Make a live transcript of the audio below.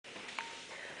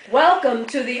Welcome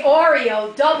to the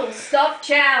Oreo Double Stuffed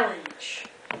Challenge.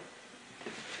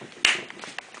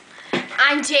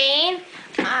 I'm Jane.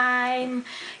 I'm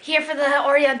here for the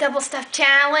Oreo Double Stuffed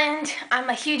Challenge. I'm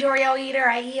a huge Oreo eater.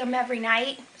 I eat them every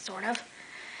night, sort of.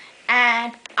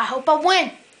 And I hope I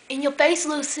win. In your face,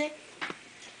 Lucy.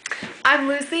 I'm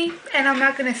Lucy, and I'm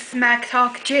not going to smack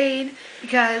talk Jane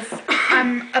because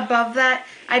I'm above that.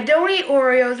 I don't eat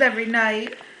Oreos every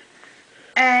night.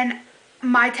 And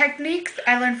my techniques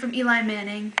I learned from Eli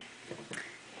Manning.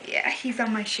 Yeah, he's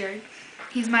on my shirt.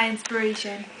 He's my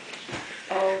inspiration.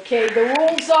 Okay, the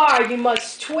rules are you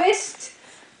must twist,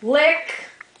 lick,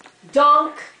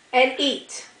 dunk, and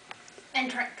eat. And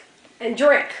drink. And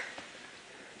drink.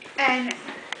 And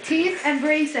teeth and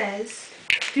braces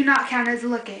do not count as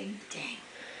licking. Dang.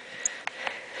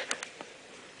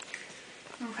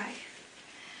 Okay.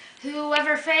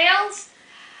 Whoever fails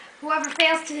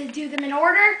to do them in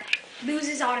order,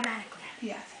 loses automatically.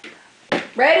 Yes.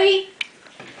 Ready,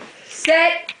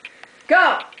 set,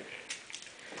 go.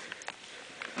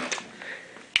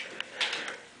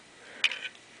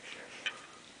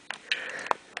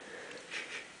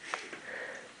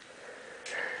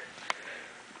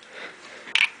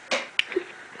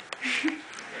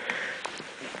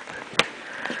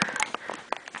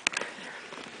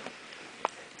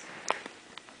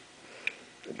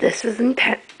 This is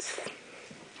intense.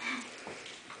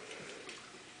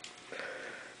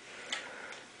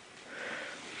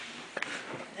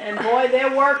 And boy,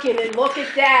 they're working, and look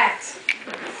at that.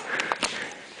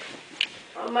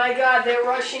 Oh my God, they're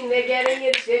rushing, they're getting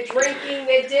it, they're drinking,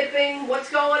 they're dipping.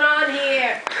 What's going on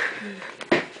here?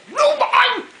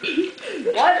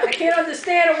 What? I can't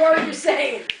understand a word you're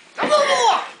saying.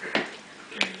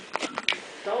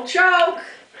 Don't choke.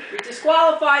 You're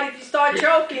disqualified if you start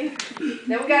choking.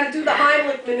 Then we got to do the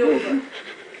Heimlich maneuver.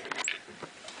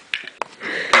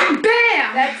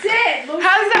 Bam! That's it. Lucy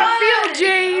How does that won. feel,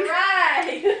 Jane? All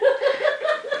right.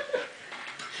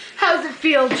 How does it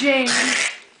feel, Jane?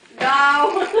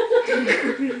 No.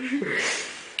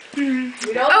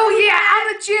 We don't Oh do yeah, that.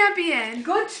 I'm a champion.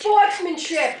 Good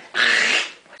sportsmanship.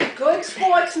 Good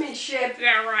sportsmanship.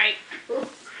 Yeah, right.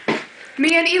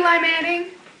 Me and Eli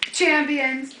Manning,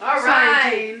 champions. All Sorry,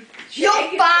 right. Jane.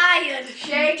 You're fired.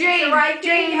 Shake. Jane, It's the right thing.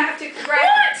 Jane. You have to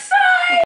congratulate.